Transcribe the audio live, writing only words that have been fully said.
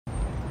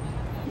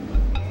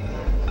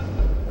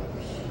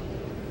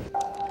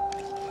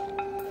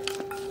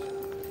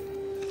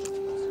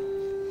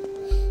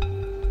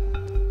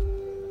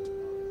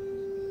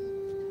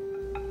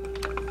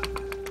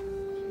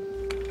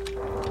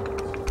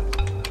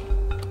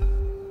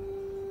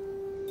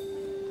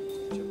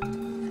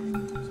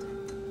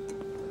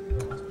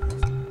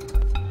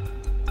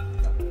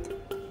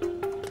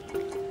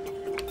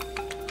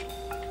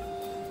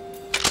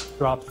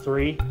Drop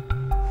 3.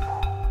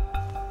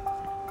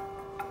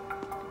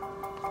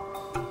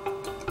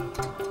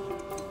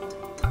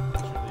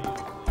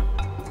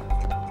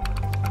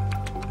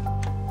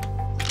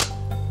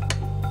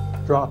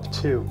 Drop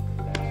 2.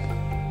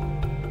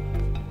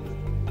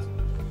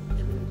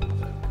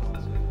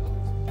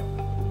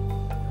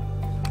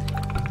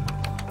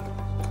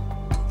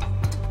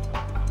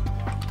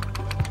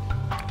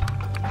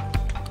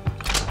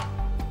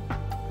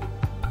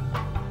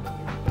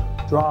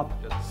 Drop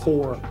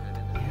 4.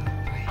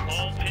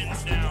 All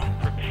pins down,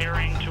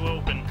 preparing to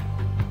open.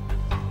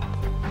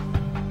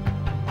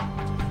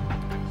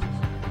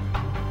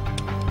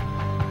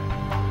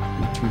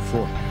 Two,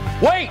 4.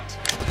 Wait!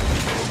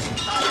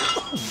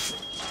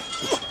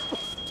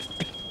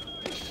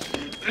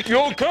 You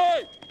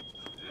okay?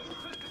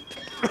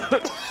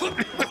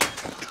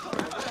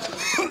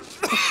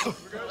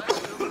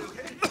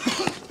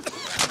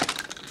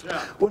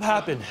 What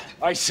happened?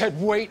 I said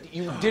wait,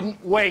 you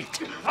didn't wait.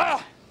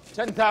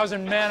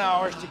 10,000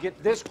 man-hours to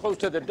get this close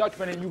to the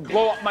Dutchman, and you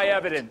blow up my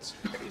evidence.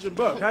 Peter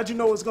Burke, how'd you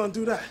know it was gonna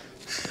do that?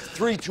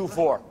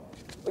 324.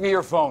 Look at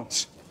your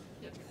phones.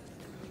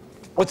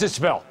 What's it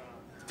spell?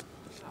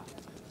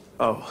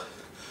 Oh,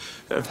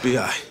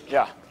 FBI.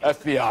 Yeah,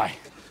 FBI.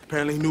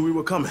 Apparently he knew we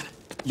were coming.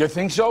 You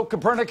think so,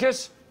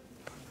 Copernicus?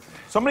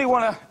 Somebody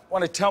wanna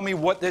tell me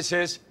what this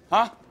is?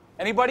 Huh?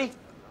 Anybody?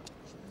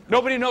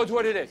 Nobody knows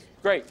what it is.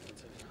 Great.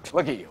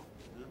 Look at you.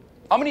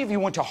 How many of you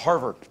went to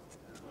Harvard?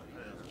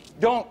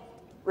 Don't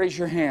raise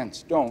your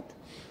hands. Don't.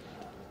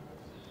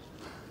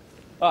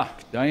 Ah,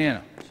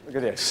 Diana. Look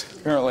at this.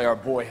 Apparently our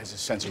boy has a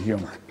sense of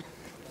humor.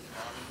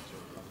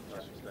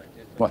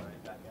 What?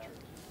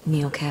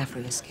 Neil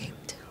Caffrey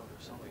escaped.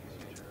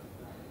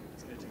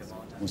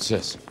 What's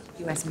this?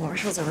 U.S.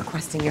 Marshals are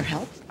requesting your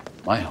help.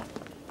 My help?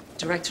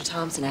 Director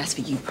Thompson asked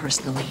for you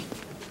personally.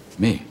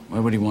 Me? Why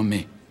would he want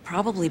me?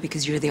 Probably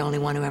because you're the only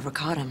one who ever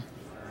caught him.